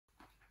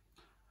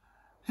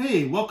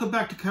Hey, welcome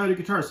back to Coyote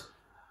Guitars.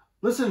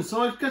 Listen,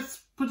 so I've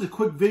just put a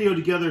quick video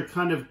together to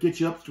kind of get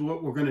you up to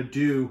what we're going to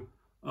do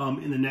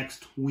in the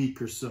next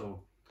week or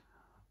so.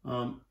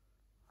 Some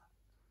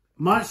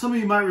of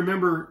you might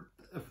remember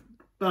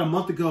about a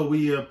month ago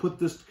we put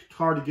this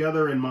guitar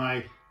together in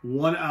my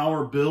 1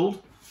 hour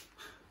build.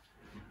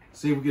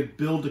 See if we could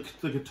build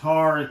the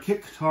guitar and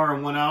kick guitar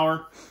in 1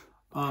 hour.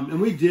 And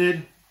we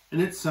did,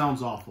 and it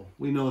sounds awful.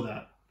 We know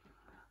that.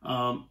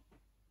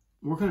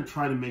 We're going to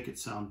try to make it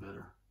sound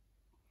better.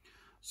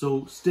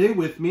 So stay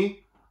with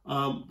me.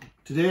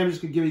 Today I'm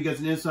just going to give you guys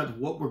an insight of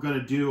what we're going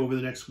to do over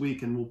the next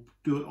week, and we'll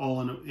do it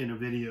all in a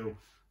video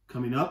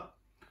coming up.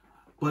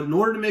 But in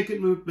order to make it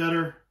move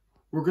better,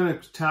 we're going to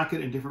attack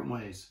it in different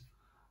ways,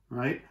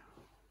 right?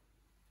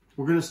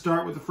 We're going to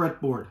start with the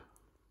fretboard,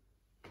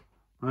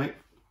 right?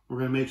 We're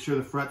going to make sure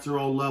the frets are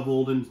all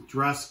leveled and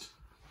dressed,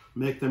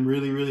 make them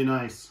really, really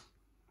nice.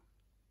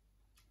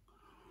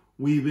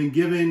 We've been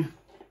given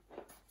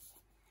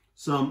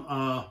some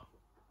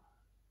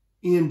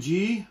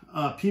EMG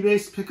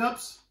P-Bass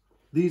pickups.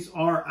 These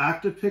are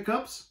active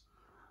pickups.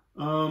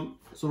 So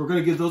we're going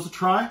to give those a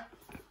try.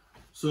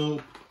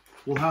 So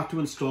we'll have to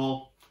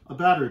install a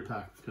battery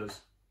pack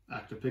because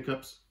active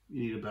pickups,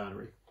 you need a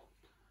battery.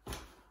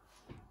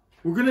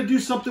 We're going to do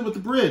something with the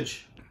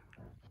bridge.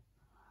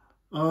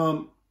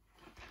 Actually,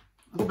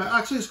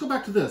 let's go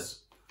back to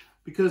this,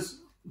 because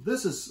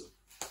this is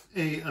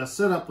a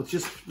setup with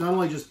just not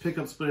only just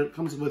pickups, but it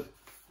comes with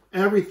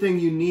everything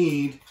you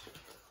need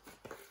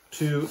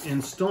to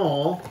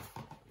install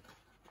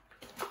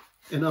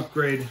and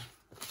upgrade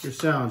your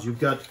sounds. You've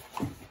got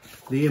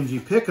the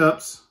EMG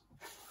pickups,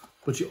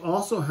 but you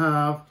also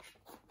have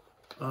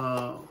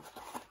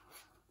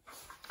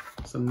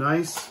some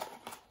nice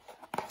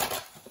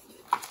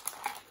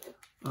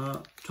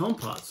tone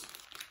pots.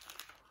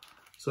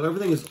 So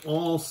everything is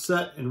all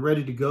set and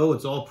ready to go.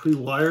 It's all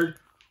pre-wired.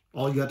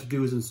 All you have to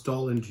do is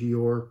install into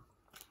your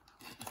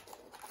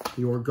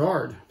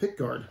pick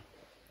guard.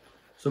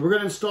 So we're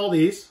going to install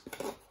these.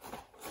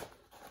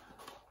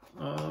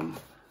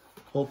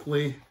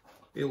 Hopefully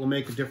it will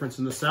make a difference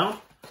in the sound.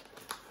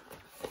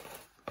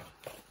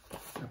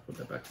 I'll put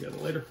that back together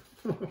later.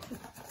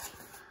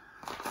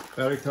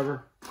 Battery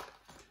cover.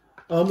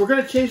 We're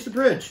going to change the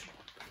bridge.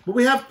 But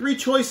we have 3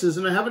 choices,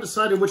 and I haven't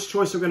decided which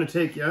choice we're going to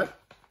take yet.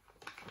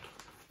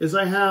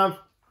 I have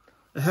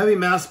a heavy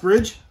mass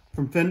bridge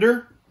from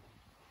Fender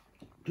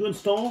to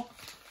install.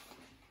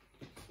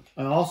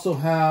 I also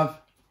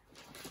have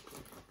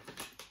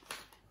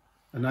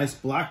a nice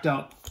blacked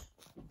out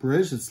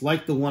bridge. It's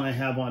like the one I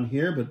have on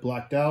here, but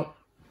blacked out.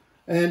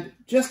 And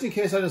just in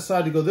case I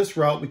decide to go this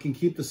route, we can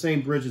keep the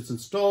same bridge that's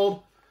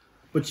installed,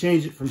 but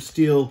change it from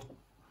steel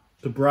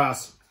to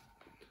brass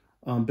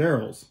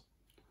barrels.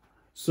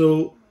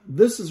 So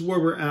this is where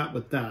we're at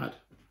with that.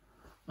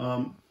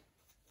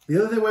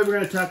 The other way we're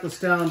going to attack this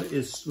down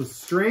is with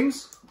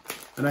strings,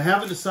 and I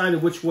haven't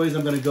decided which ways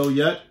I'm going to go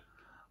yet.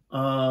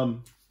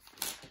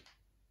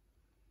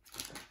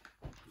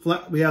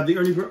 We have the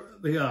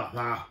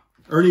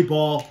Ernie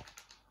Ball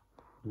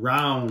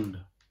round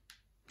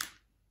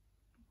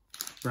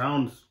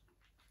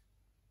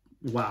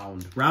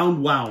wound.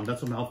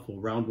 That's a mouthful.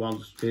 Round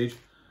wound stage,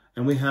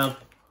 and we have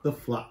the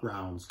flat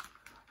rounds.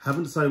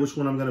 Haven't decided which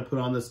one I'm going to put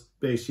on this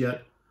bass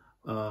yet,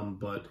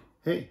 but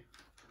hey,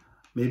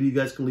 maybe you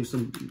guys can leave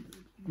some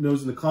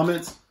notes in the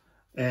comments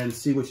and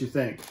see what you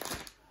think.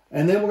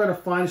 And then we're going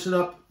to finish it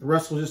up. The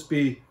rest will just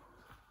be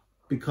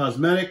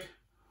cosmetic.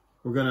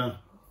 We're going to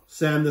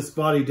sand this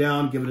body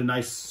down, give it a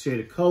nice shade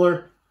of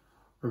color.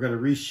 We're going to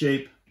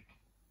reshape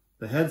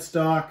the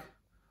headstock.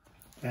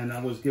 And I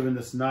was given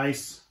this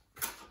nice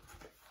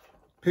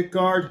pick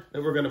guard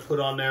that we're going to put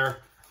on there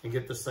and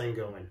get this thing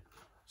going.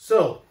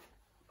 So,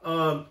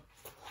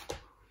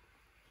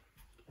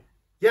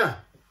 yeah.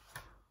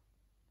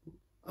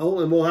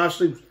 Oh, and we'll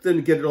actually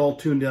then get it all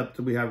tuned up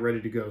that we have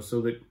ready to go so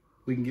that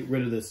we can get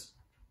rid of this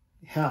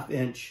 1/2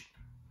 inch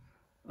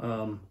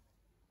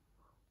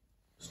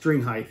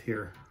string height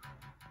here.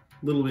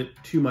 A little bit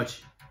too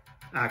much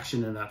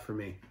action in that for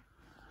me.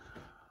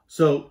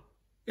 So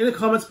in the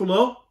comments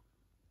below,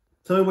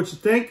 tell me what you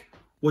think,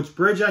 which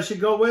bridge I should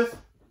go with,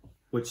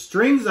 which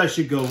strings I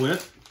should go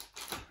with,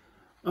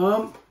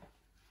 and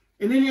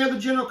any other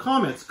general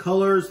comments,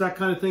 colors, that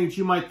kind of thing that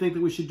you might think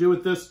that we should do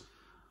with this.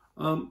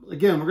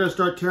 Again, we're going to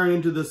start tearing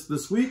into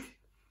this week,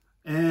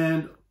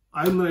 and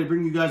I'm going to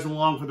bring you guys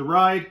along for the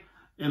ride,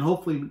 and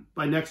hopefully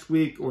by next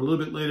week or a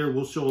little bit later,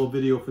 we'll show a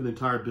video for the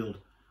entire build.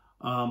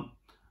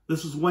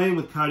 This is Wayne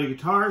with Coyote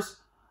Guitars.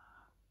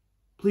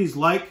 Please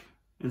like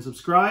and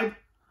subscribe,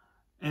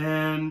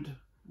 and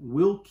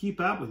we'll keep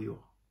up with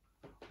you.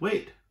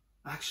 Wait,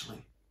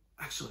 actually,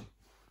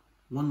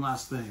 one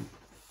last thing.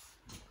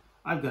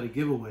 I've got a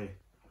giveaway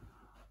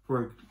for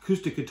an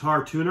acoustic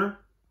guitar tuner.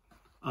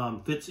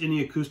 Fits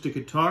any acoustic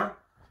guitar.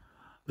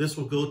 This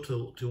will go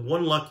to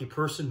one lucky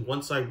person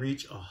once I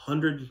reach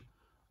 100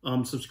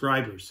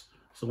 subscribers.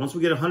 So once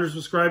we get 100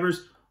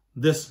 subscribers,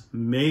 this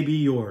may be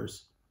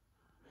yours.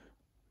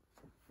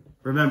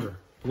 Remember,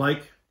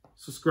 like,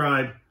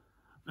 subscribe,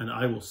 and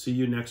I will see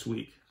you next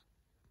week.